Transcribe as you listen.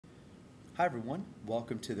Hi everyone,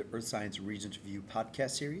 welcome to the Earth Science Regents Review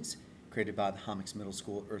podcast series created by the Hommocks Middle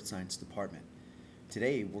School Earth Science Department.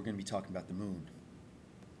 Today we're going to be talking about the moon.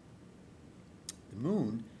 The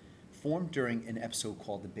moon formed during an episode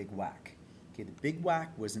called the Big Whack. The Big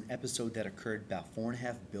Whack was an episode that occurred about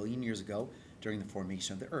 4.5 billion years ago during the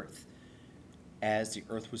formation of the Earth. As the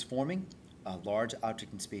Earth was forming, a large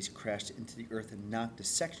object in space crashed into the Earth and knocked a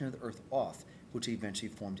section of the Earth off, which eventually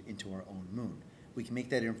formed into our own moon. We can make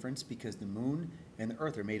that inference because the moon and the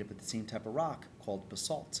Earth are made up of the same type of rock called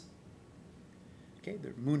basalt. The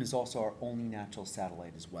moon is also our only natural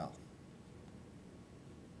satellite as well.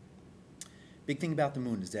 Big thing about the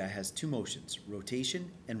moon is that it has two motions,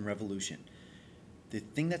 rotation and revolution. The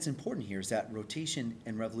thing that's important here is that rotation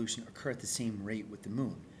and revolution occur at the same rate with the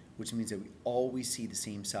moon, which means that we always see the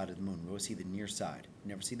same side of the moon. We always see the near side. We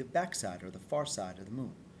never see the back side or the far side of the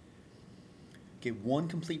moon. One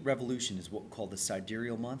complete revolution is what we call the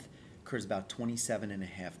sidereal month. Occurs about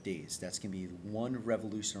 27.5 days. That's going to be one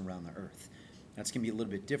revolution around the Earth. That's going to be a little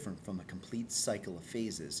bit different from a complete cycle of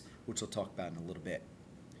phases, which we'll talk about in a little bit.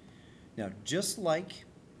 Now, just like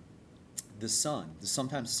the sun,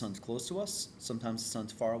 sometimes the sun's close to us, sometimes the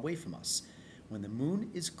sun's far away from us. When the moon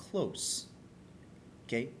is close,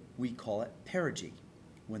 we call it perigee.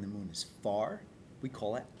 When the moon is far, we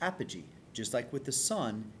call it apogee. Just like with the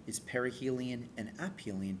sun is perihelion and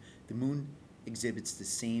aphelion, the moon exhibits the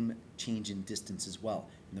same change in distance as well.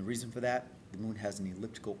 And the reason for that, the moon has an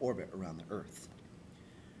elliptical orbit around the Earth.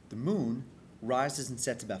 The moon rises and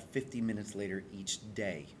sets about 50 minutes later each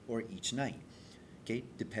day or each night,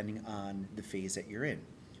 depending on the phase that you're in.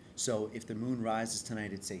 So if the moon rises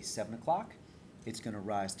tonight at say 7 o'clock, it's going to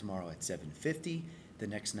rise tomorrow at 7:50, the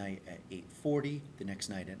next night at 8:40, the next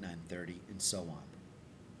night at 9:30, and so on.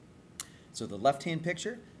 So the left-hand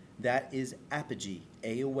picture, that is apogee,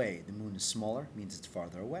 A away. The moon is smaller, means it's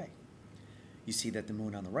farther away. You see that the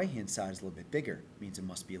moon on the right-hand side is a little bit bigger, means it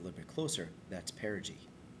must be a little bit closer. That's perigee.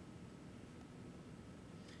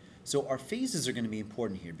 So our phases are going to be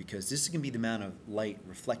important here because this is going to be the amount of light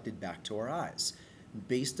reflected back to our eyes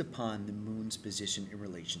based upon the moon's position in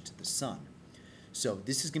relation to the sun. So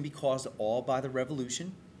this is going to be caused all by the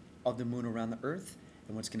revolution of the moon around the Earth.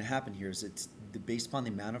 And what's going to happen here is based upon the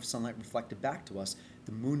amount of sunlight reflected back to us,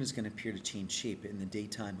 the moon is going to appear to change shape in the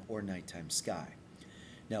daytime or nighttime sky.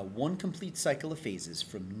 Now, one complete cycle of phases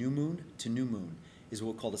from new moon to new moon is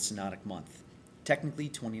what we call the synodic month. Technically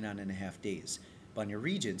 29.5 days. But on your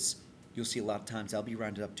regents, you'll see a lot of times that'll be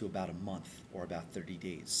rounded up to about a month or about 30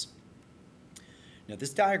 days. Now,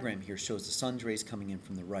 this diagram here shows the sun's rays coming in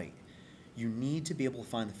from the right. You need to be able to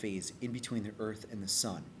find the phase in between the Earth and the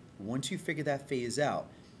sun. Once you figure that phase out,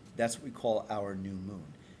 that's what we call our new moon.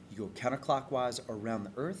 You go counterclockwise around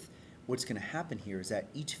the Earth. What's going to happen here is that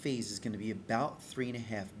each phase is going to be about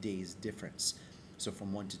 3.5 days difference. So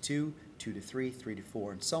from 1 to 2, 2 to 3, 3 to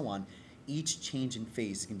 4, and so on, each change in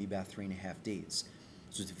phase is going to be about 3.5 days.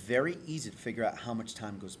 So it's very easy to figure out how much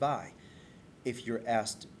time goes by. If you're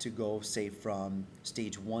asked to go, say, from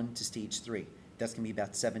stage 1 to stage 3, that's going to be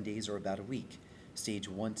about 7 days or about a week. Stage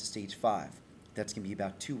 1 to stage 5. That's going to be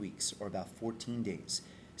about 2 weeks or about 14 days.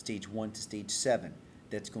 Stage 1 to stage 7,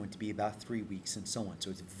 that's going to be about 3 weeks and so on. So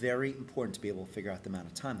it's very important to be able to figure out the amount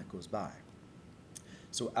of time that goes by.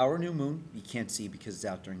 So our new moon, you can't see because it's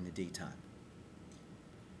out during the daytime.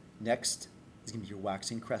 Next is going to be your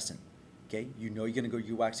waxing crescent. You know you're going to go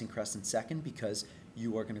your waxing crescent second because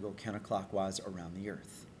you are going to go counterclockwise around the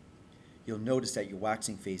Earth. You'll notice that your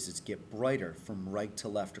waxing phases get brighter from right to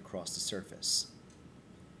left across the surface.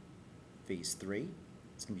 Phase 3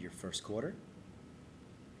 is going to be your first quarter.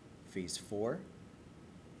 Phase 4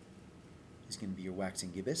 is going to be your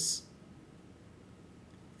waxing gibbous.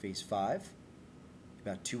 Phase 5,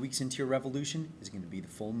 about 2 weeks into your revolution, is going to be the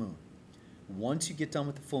full moon. Once you get done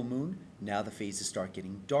with the full moon, now the phases start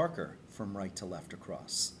getting darker from right to left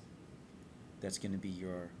across. That's going to be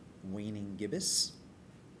your waning gibbous,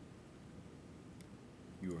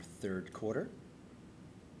 your third quarter,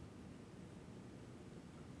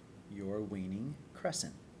 your waning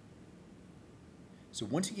crescent. So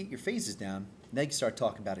once you get your phases down, now you can start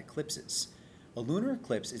talking about eclipses. A lunar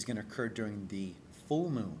eclipse is going to occur during the full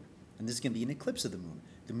moon, and this is going to be an eclipse of the moon.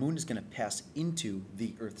 The moon is going to pass into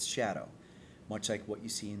the Earth's shadow, much like what you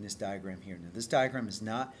see in this diagram here. Now, this diagram is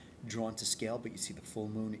not drawn to scale, but you see the full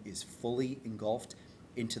moon is fully engulfed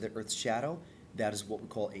into the Earth's shadow. That is what we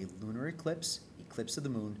call a lunar eclipse. Eclipse of the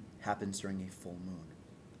moon happens during a full moon.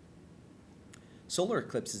 Solar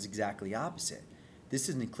eclipse is exactly opposite. This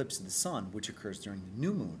is an eclipse of the sun, which occurs during the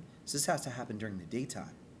new moon. So this has to happen during the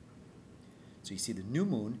daytime. So you see the new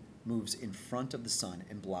moon moves in front of the sun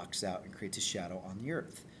and blocks out and creates a shadow on the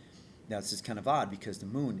Earth. Now, this is kind of odd because the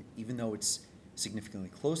moon, even though it's significantly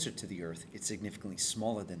closer to the Earth, it's significantly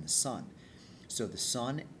smaller than the sun. So the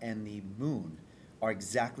sun and the moon are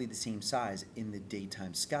exactly the same size in the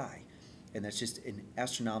daytime sky. And that's just an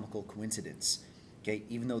astronomical coincidence. Okay,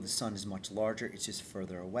 even though the sun is much larger, it's just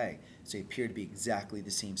further away. So they appear to be exactly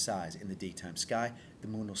the same size in the daytime sky. The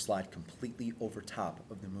moon will slide completely over top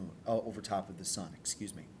of the moon, over top of the sun.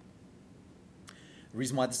 Excuse me. The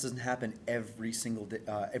reason why this doesn't happen every single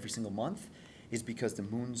month is because the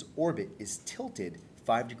moon's orbit is tilted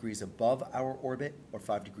 5 degrees above our orbit or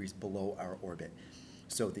 5 degrees below our orbit.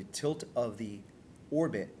 So the tilt of the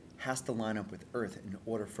orbit has to line up with Earth in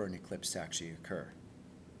order for an eclipse to actually occur.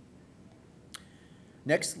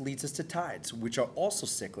 Next leads us to tides, which are also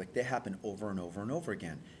cyclic. They happen over and over and over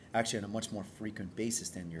again, actually on a much more frequent basis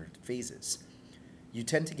than your phases. You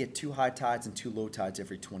tend to get 2 high tides and 2 low tides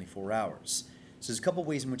every 24 hours. So there's a couple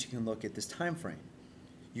ways in which you can look at this time frame.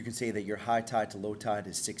 You can say that your high tide to low tide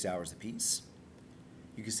is 6 hours apiece.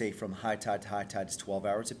 You can say from high tide to high tide is 12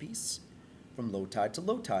 hours apiece. From low tide to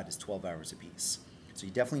low tide is 12 hours apiece. So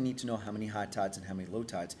you definitely need to know how many high tides and how many low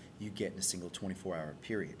tides you get in a single 24-hour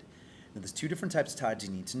period. Now, there's 2 different types of tides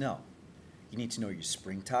you need to know. You need to know your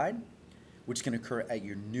spring tide, which can occur at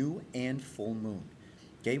your new and full moon.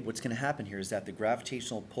 Okay, what's going to happen here is that the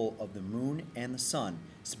gravitational pull of the moon and the sun,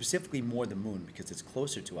 specifically more the moon because it's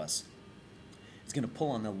closer to us, is going to pull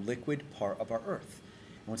on the liquid part of our Earth.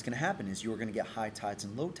 And what's going to happen is you're going to get high tides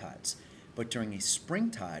and low tides. But during a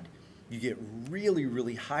spring tide, you get really,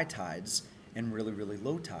 really high tides and really, really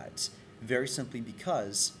low tides. Very simply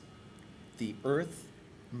because the Earth,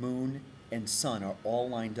 moon, and sun are all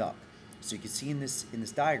lined up. So you can see in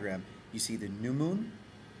this diagram, you see the new moon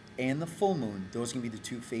and the full moon. Those are going to be the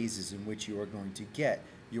 2 phases in which you are going to get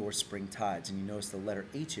your spring tides. And you notice the letter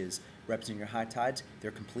H's representing your high tides,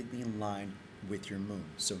 they're completely in line with your moon.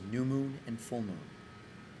 So new moon and full moon.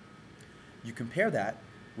 You compare that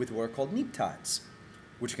with what are called neap tides,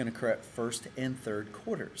 which are going to occur at first and third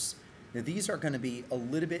quarters. Now these are going to be a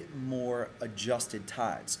little bit more adjusted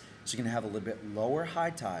tides. So you're going to have a little bit lower high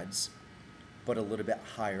tides, but a little bit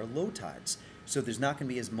higher low tides. So there's not going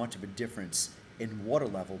to be as much of a difference in water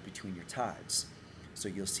level between your tides. So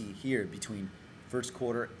you'll see here between first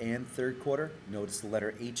quarter and third quarter, notice the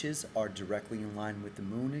letter H's are directly in line with the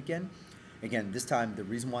moon again. Again, this time the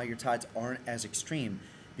reason why your tides aren't as extreme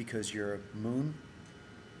because your moon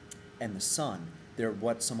and the sun, they're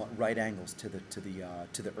somewhat right angles to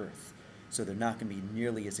the Earth. So they're not going to be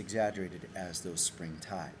nearly as exaggerated as those spring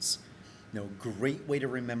tides. Now, a great way to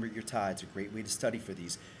remember your tides, a great way to study for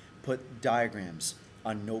these, put diagrams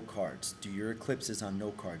on note cards. Do your eclipses on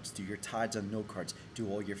note cards. Do your tides on note cards. Do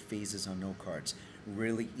all your phases on note cards.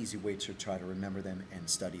 Really easy way to try to remember them and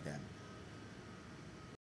study them.